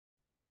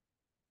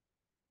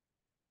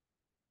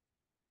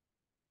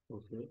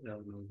Okay, now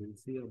we'll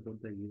see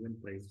about the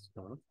event price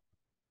task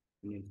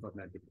in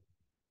Informatica.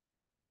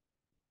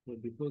 So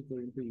before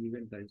going to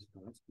event price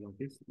task, what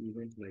is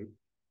event rate?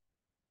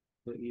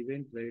 So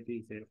event rate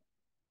is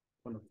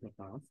one of the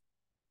tasks.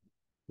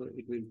 So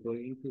it will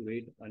going to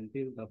wait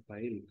until the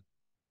file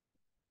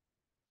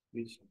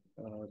which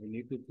we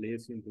need to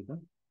place into the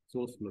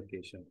source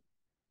location.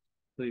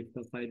 So if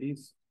the file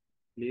is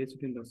placed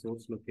in the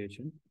source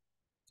location,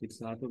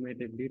 it's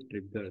automatically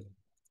triggered.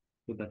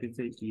 So that is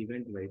a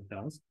event wait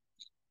task.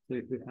 So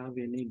if you have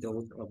any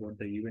doubt about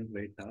the event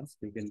wait task,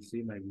 you can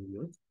see my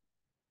video.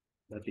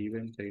 That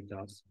event wait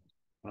task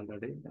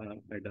already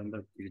I done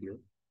that video.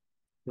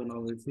 So now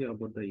we'll see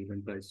about the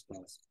event price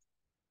task.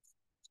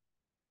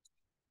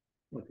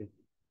 Okay.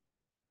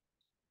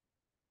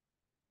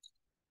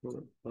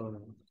 So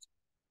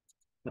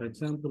for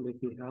example,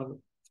 if you have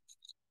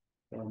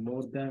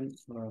more than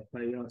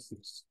 5 or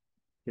 6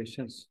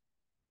 questions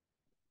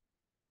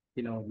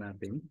in our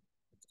mapping.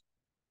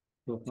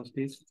 So first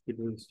is it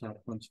will start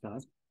from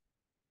start.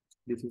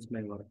 This is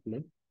my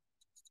workflow.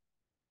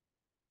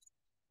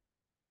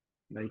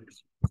 Like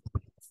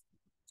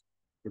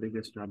click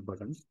the start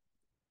button.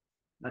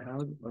 I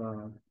have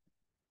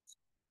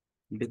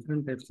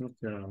different types of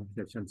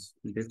sessions.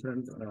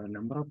 Different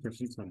number of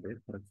sessions are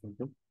there. For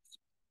example,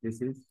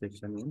 this is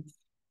session 1,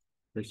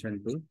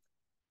 session 2,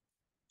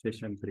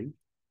 session 3,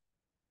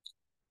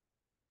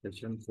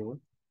 session 4,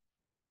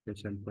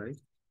 session 5,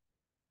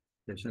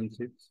 session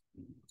 6,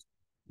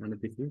 and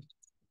this is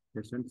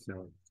session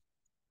 7.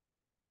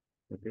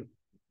 Okay.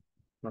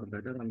 For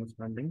better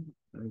understanding,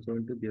 I'm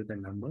going to give the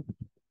number.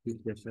 This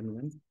is session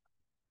 1,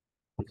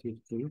 this is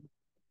 2,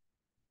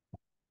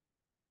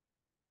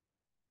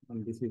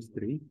 and this is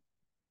 3,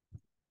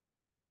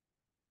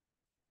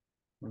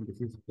 and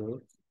this is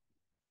 4,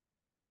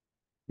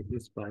 this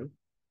is 5,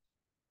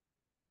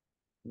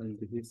 and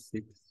this is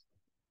 6,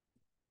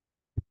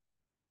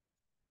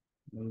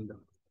 and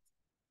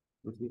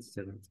this is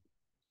 7.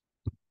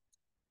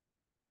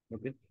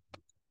 Okay.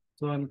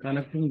 So I'm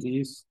connecting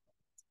these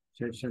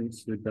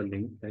sessions with the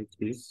link like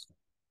this.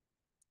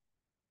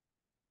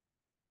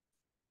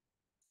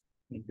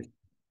 Okay.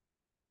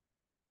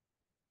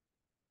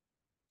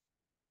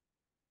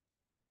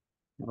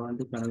 I want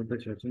to connect the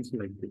sessions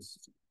like this.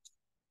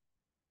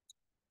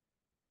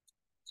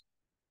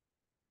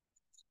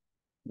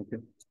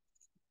 Okay.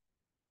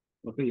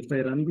 Okay, if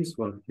I run this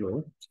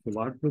workflow, so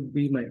what would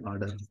be my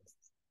order?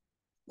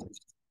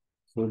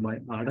 So my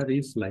order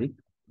is like,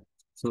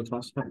 so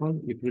first of all,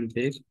 it will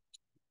take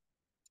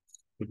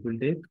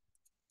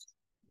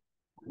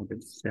okay,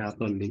 step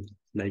only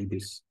like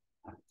this.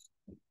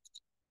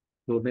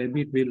 So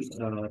maybe it will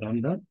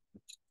run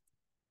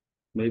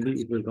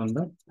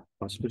the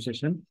first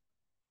session,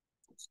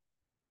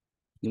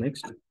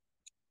 next,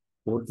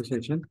 4th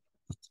session,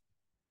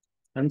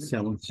 and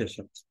 7th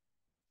session.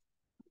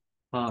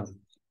 Or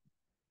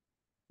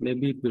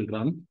maybe it will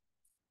run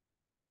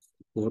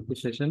 4th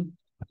session,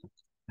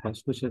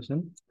 1st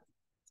session,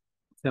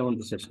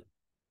 7th session.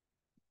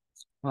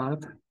 Or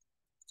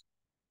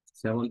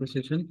 7th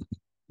session,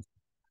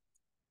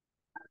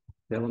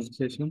 7th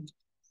session,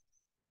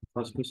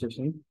 1st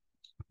session,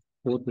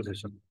 4th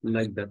session,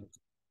 like that.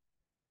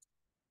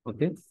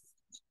 Okay.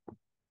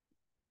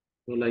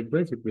 So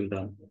likewise, it will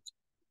run.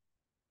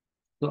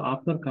 So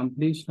after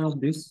completion of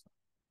this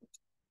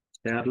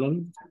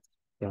parallel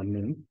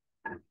running,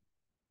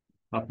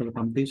 after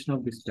completion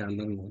of this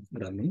parallel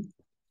running,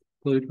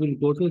 so it will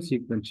go to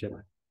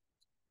sequential.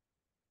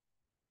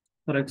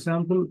 For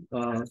example,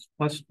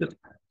 first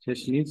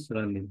session is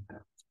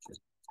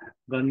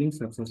running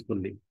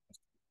successfully.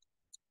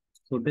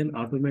 So then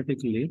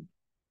automatically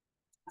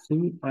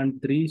 2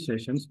 and 3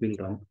 sessions will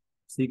run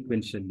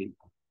sequentially.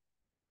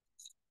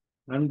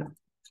 And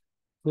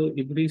so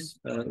if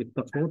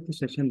the 4th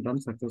session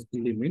runs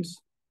successfully means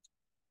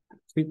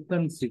 5th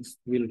and 6th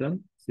will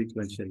run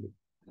sequentially.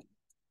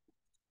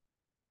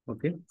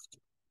 Okay.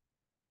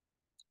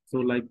 So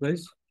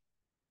likewise,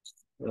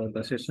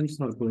 the sessions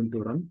are going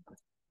to run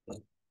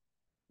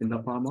in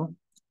the form of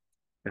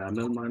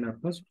parallel manner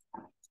first,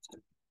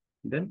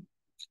 then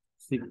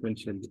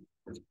sequentially,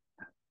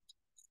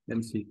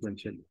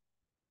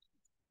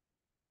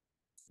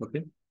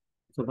 Okay.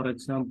 So for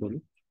example,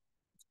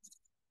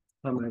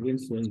 I'm again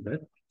saying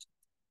that.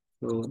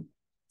 So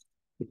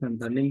if I'm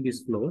running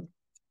this flow,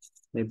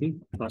 maybe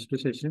 1st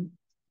session,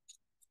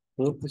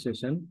 4th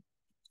session,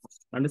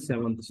 and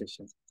 7th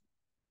session.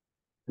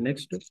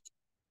 Next,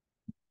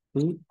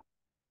 2,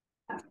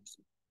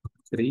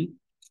 3,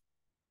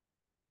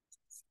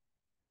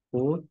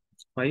 4,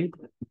 5,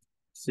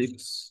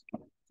 6.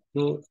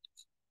 So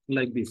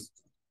like this,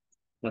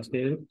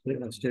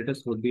 the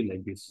status would be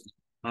like this,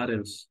 or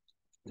else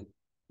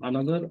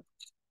another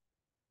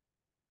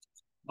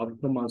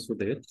outcome also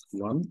there,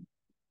 1,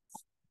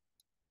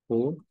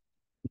 4,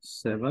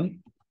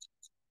 7,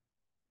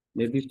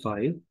 maybe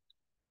 5,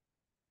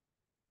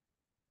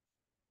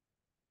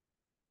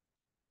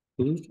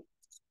 2,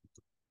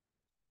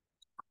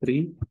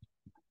 3,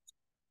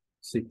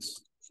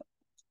 6.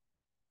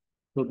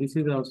 So this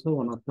is also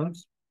one of the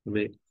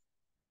way.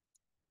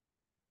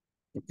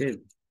 Okay.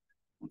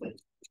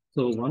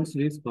 So once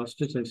this first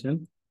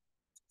session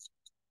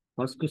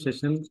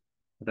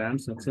ran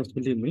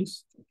successfully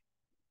means,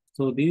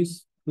 so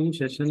these two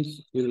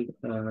sessions will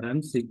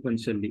run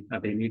sequentially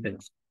at any time.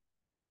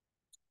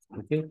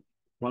 Okay.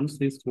 Once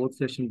this fourth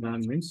session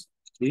ran means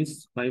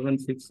these 5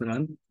 and 6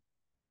 run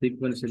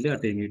sequentially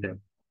at any time.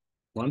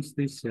 Once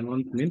this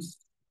seventh means,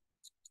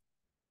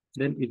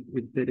 then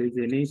if there is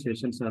any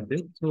sessions are there,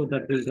 so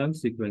that will run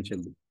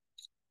sequentially.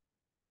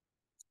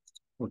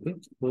 Okay.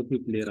 Hope you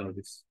clear all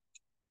this.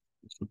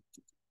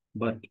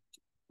 But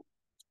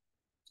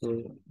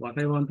so what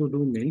I want to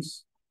do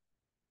means,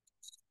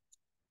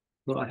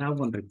 so I have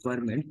one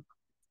requirement.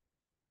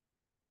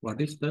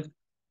 What is that?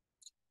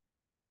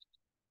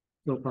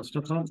 So first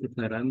of all, if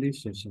I run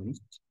this session,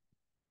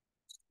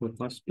 so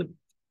first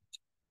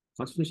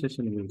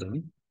session will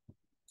run,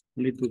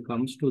 and it will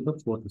comes to the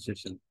fourth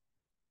session.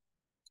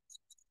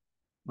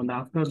 And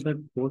after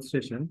that fourth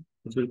session,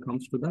 it will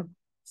comes to the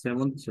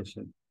seventh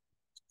session.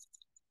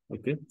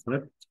 Okay,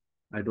 but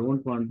I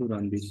don't want to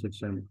run this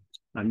session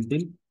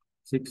until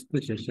sixth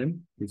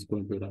session is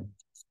going to run.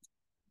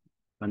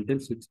 Until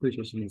sixth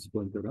session is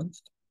going to run,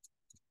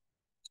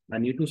 I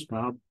need to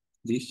stop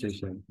this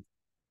session.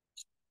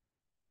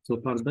 So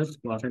for that,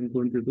 what I'm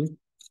going to do,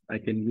 I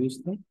can use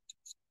the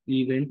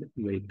event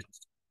wait,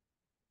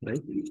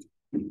 right?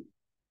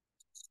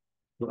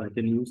 So I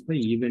can use the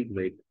event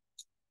wait.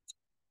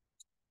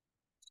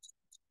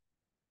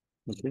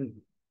 Okay,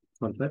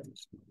 for that,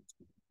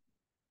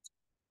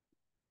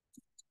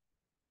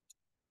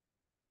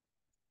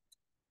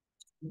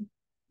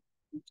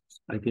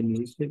 I can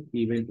use the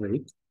event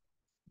wait.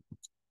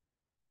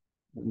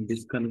 I'm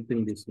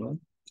disconnecting this one.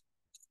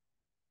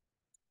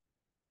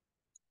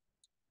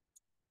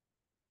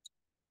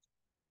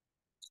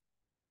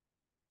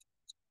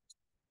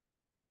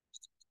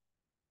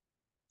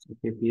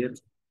 Okay, here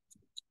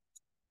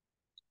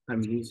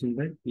I'm using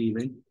the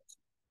event.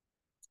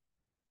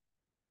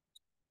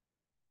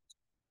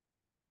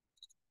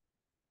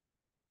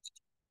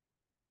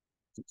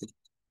 Okay.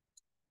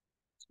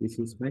 This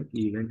is my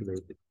event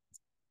wait.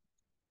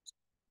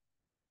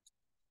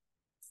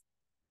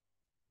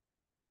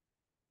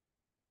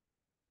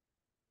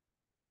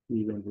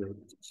 Event wait.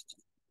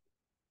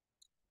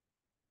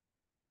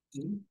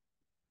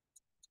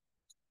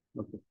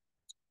 Okay.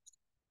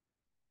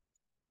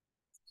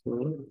 So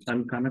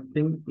I'm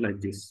connecting like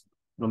this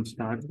from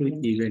start to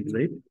event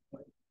wait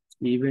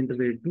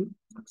to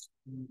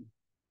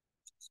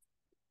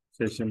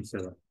session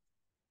 7.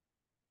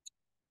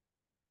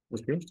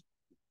 Okay.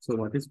 So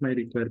what is my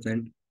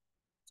requirement?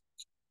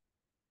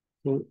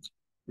 So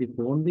if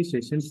only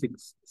session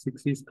 6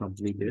 is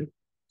completed,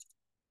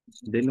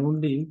 then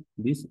only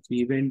this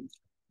event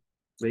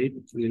wait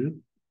will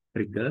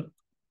trigger.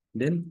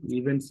 Then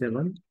event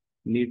 7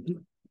 need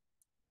to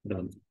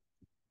run.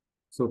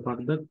 So for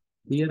that,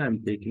 here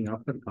I'm taking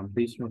after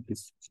completion of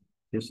this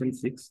session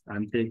 6,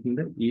 I'm taking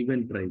the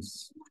event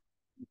price.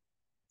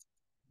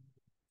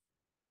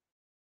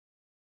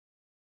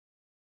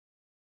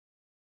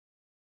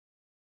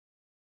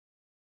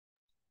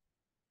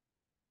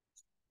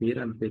 Here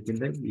I'm taking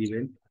the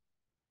event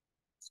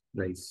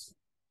price.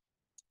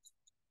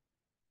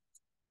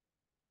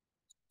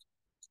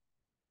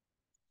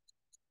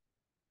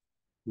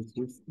 This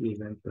is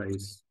event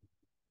price.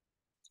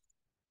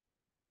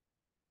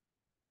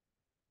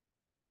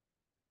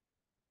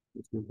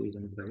 This is the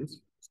event price.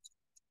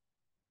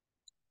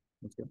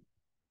 Okay.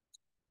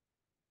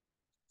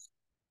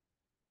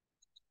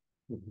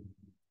 Okay.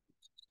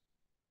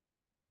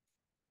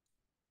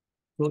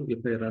 So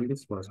if I run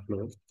this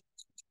workflow,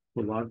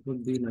 so what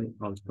would be my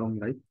outcome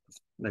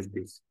like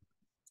this?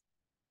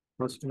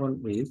 First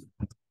one is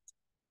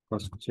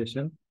first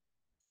session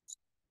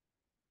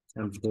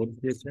and fourth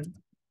session.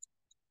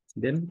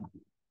 Then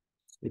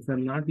if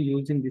I'm not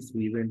using this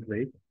event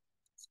rate,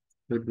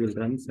 so it will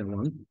run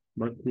 7.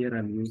 But here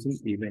I'm using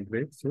event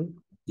rate. So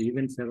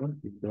event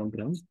 7, it won't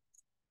run.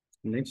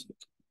 Next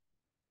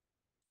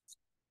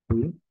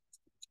 2,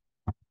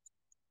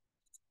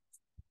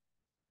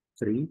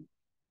 3,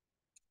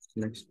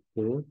 next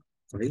 4,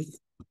 5,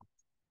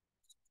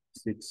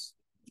 6.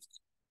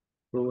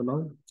 So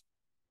now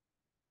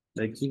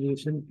the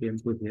execution came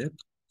to here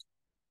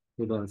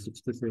to the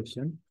sixth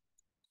session.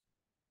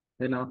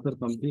 Then after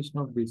completion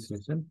of this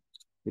session,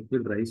 it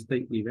will raise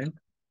the event.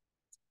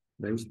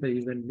 Raise the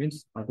event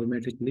means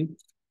automatically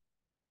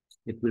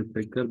it will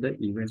trigger the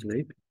event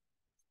rate.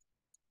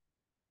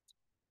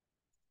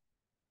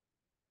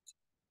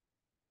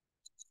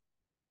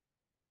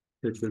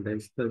 It will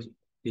raise the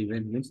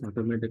event means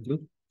automatically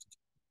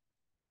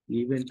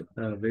event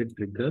rate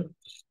trigger.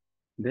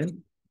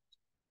 Then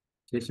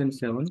session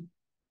 7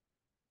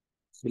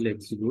 will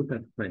execute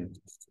at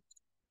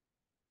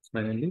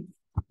finally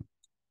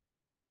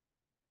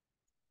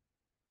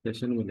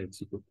session will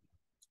execute.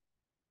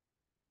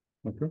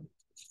 Okay.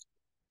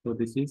 So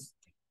this is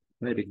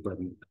my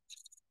requirement.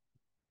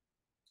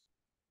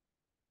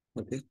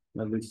 Okay.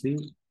 Now we'll see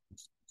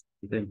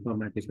the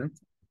Informatica.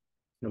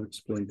 Now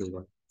it's going to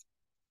work.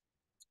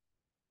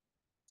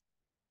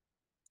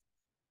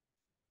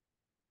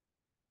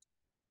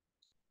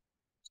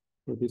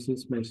 So this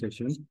is my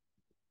session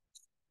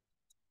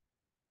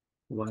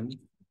 1,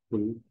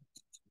 2,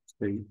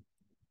 3,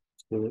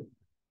 4,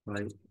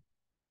 5,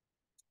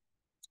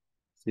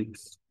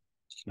 6,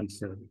 and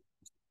 7.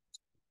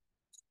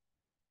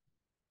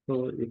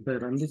 So if I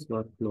run this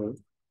workflow,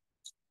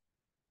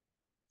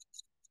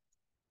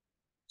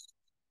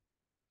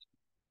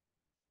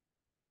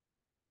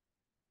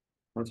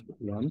 first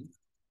 1,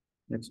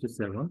 next to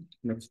 7,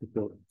 next to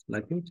 4,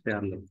 like in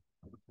parallel.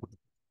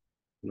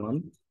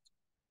 1,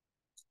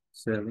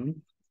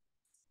 7,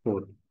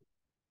 4,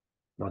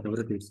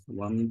 whatever it is,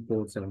 1,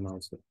 4, 7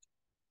 also.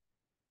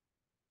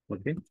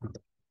 Okay,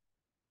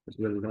 it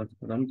will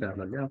run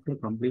parallelly. After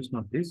completion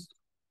of this,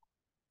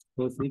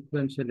 so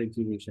sequential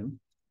execution,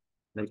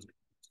 like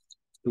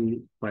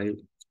 2, 5,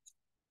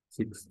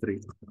 6,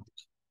 3,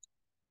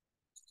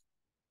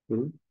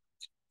 2,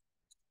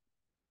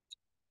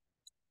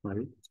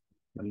 5,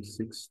 and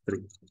 6, 3.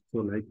 So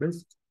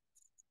likewise,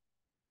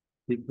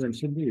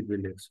 sequentially it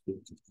will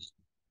execute.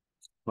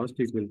 First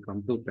it will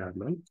come to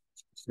parallel,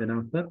 then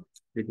after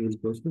it will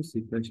go to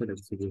sequential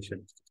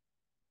execution.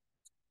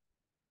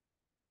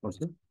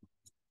 Okay.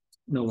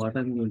 Now what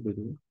I'm going to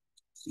do,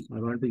 I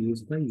want to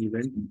use the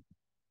event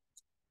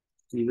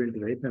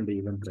rate and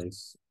event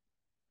price.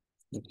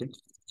 Okay.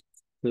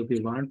 So if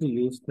you want to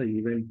use the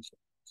event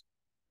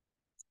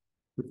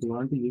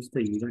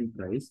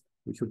price,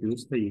 you should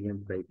use the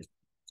event rate.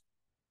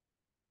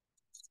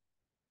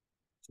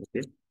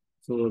 Okay.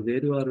 So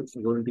where you are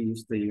going to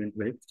use the event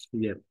rate?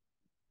 Here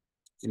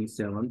in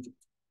 7th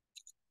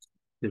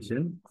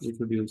session, you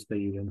should use the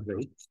event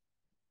rate.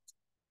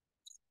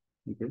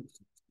 Okay.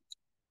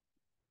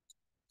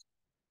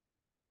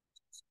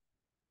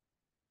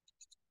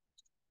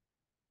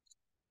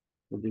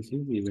 So this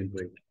is event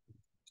rate.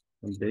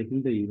 I'm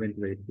taking the event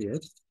rate here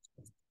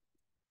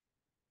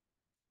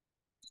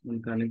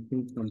and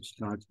connecting from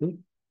start to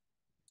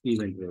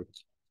event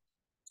rate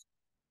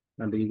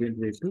and the event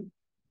rate to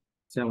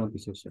 7th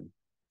session.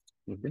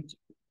 Okay.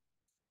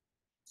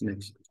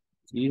 Next,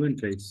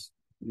 event rates.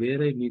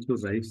 Where I need to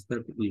raise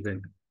that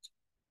event,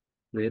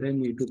 where I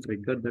need to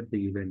trigger that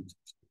event.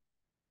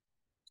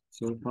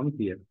 So from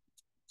here,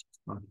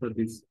 after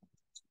this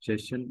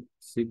session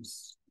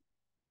 6,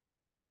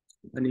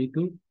 I need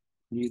to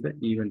use the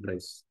event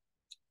price.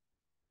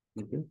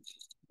 Okay,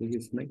 this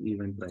is my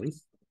event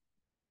price.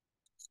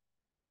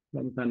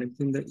 I'm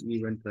connecting the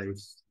event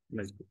price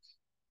like this.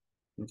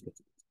 Okay.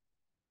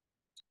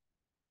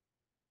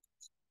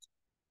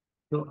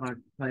 So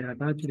I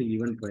attach the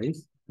event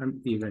price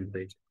and event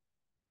rate.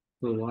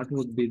 So what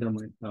would be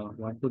my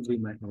output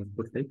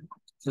like?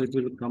 So it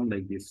will come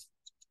like this.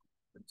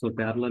 So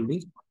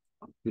parallelly,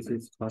 this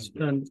is first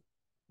and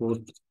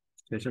fourth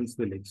sessions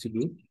will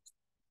execute.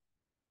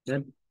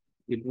 Then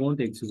it won't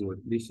execute.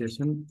 This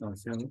session,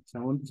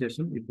 seventh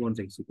session, it won't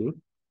execute.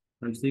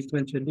 And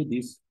sequentially,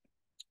 these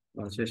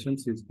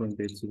sessions is going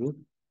to execute.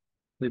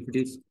 So if it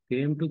is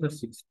came to the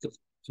 6th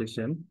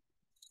session,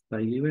 the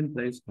event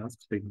price has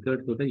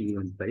triggered to the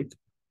event, right?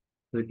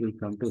 So it will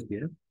come to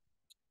here.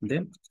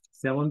 Then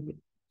 7th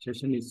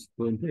session is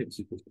going to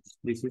execute.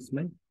 This is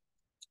my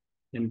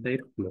entire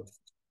flow.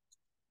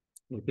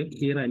 Okay,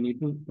 here I need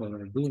to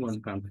do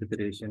one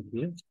configuration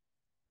here.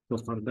 So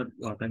for that,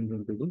 what I'm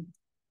going to do,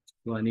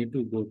 so I need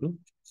to go to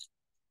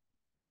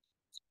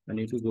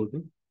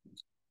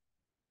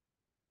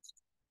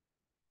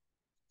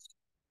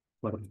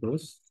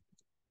workflows,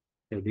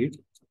 edit,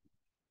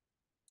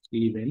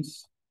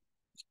 events.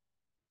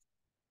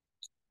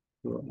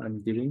 So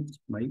I'm giving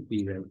my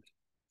event.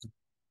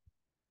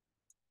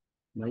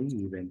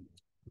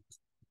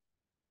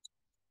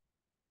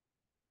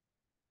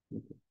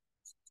 Okay.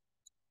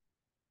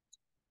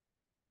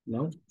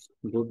 Now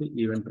go to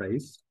event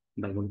price,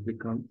 double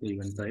click on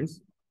event price,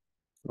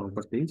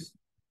 properties,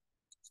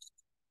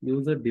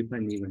 user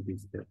defined event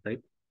is there, right?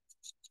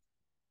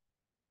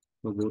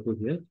 So go to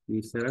here,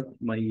 you select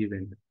my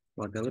event,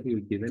 whatever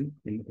you given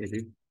in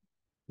edit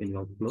in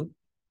workflow.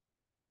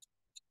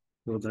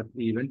 So that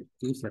event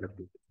you select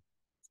it.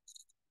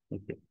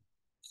 Okay.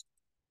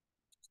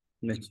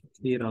 Next,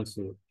 here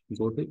also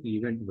go to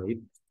event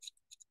weight,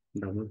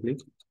 double click,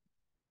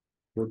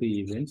 go to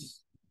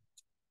events,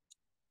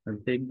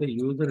 and take the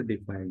user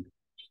defined.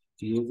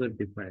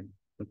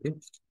 Okay,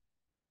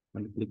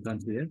 and click on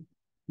here.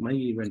 My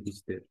event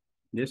is there.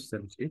 Just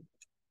select it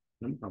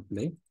and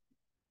apply.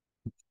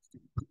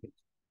 Okay.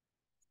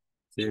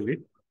 Save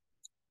it.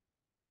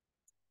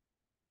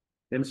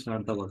 Then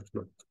start the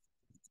workflow.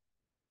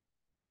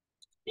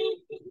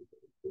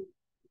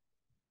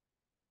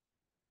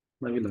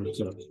 I will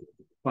observe.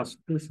 First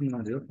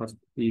scenario, first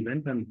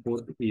event and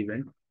fourth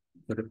event.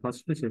 So the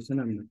first session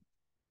and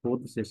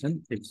fourth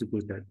session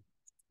executed.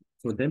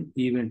 So then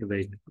event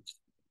wait.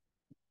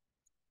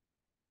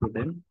 So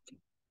then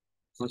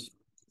first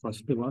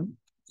one,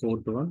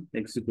 fourth one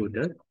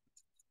executed.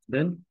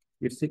 Then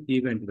it's an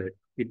event wait.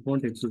 It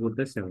won't execute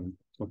the 7th.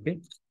 Okay.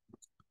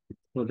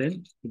 So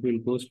then it will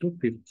goes to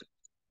 5th,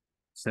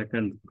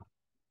 2nd.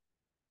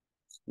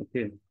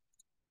 Okay.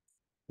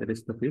 That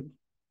is the 5th.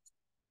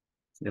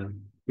 Yeah,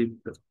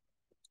 5th,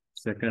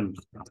 second,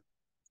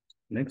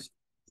 next,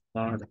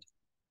 third,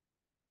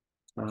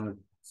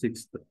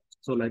 sixth.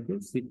 So like a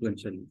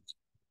sequentially,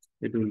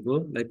 it will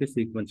go like a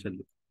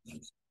sequentially.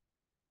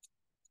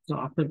 So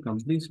after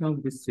completion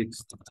of this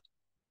sixth,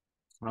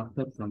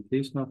 after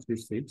completion of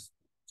this sixth,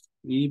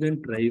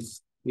 event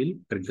rise will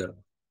trigger.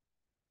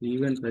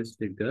 Event rise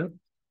trigger,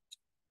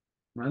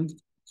 and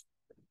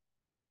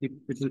it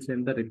will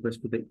send the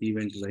request to the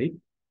event right.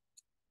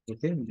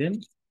 Okay,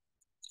 then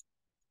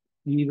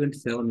event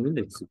 7 will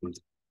execute.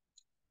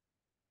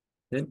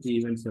 Then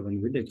event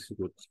 7 will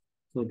execute.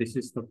 So this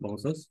is the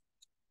process.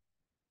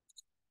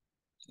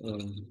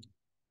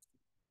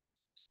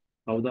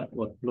 How the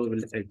workflow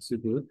will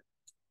execute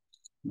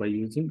by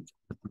using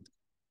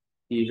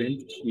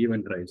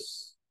event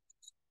rise.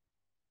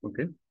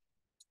 Okay.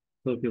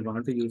 So if you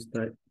want to use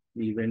the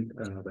event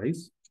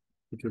rise,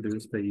 you should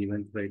use the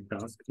event rise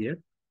task here.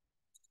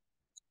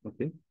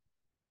 Okay.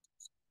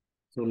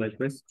 So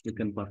likewise, you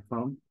can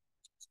perform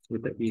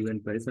with the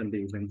event rise and the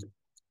event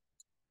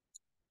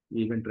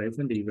rise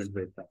and the event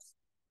rise task.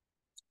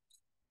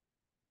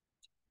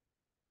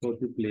 Hope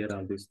you clear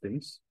all these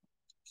things.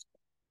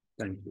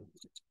 Thank you.